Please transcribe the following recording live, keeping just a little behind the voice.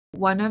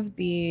One of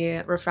the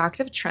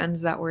refractive trends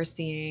that we're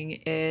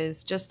seeing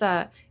is just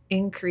a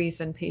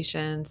increase in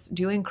patients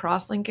doing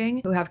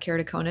cross-linking who have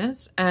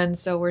keratoconus. And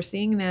so we're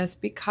seeing this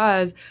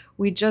because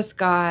we just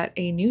got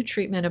a new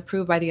treatment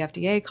approved by the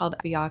FDA called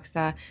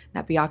Epioxa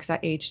and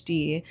Epioxa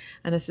HD.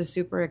 And this is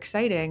super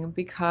exciting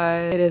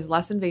because it is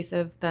less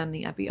invasive than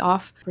the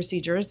Epi-off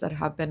procedures that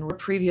have been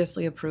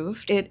previously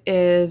approved. It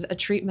is a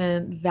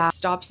treatment that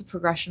stops the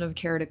progression of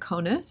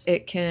keratoconus.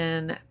 It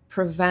can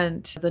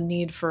prevent the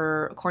need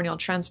for corneal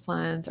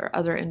transplants or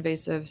other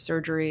invasive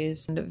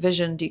surgeries and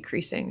vision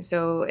decreasing.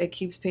 So it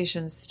keeps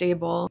patients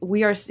stable.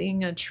 We are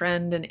seeing a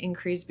trend and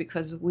increase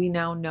because we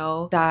now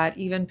know that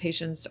even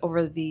patients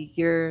over the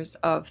years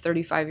of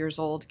 35 years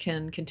old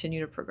can continue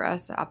to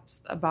progress.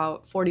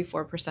 About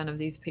 44% of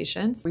these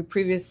patients. We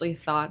previously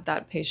thought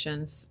that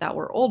patients that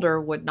were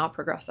older would not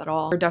progress at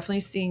all. We're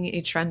definitely seeing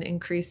a trend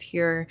increase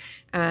here,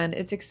 and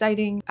it's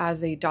exciting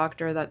as a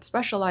doctor that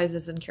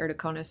specializes in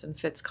keratoconus and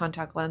fits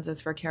contact lenses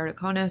for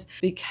keratoconus,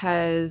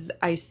 because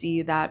I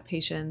see that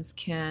patients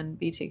can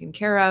be taken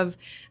care of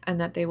and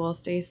that they will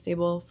stay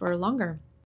stable for longer.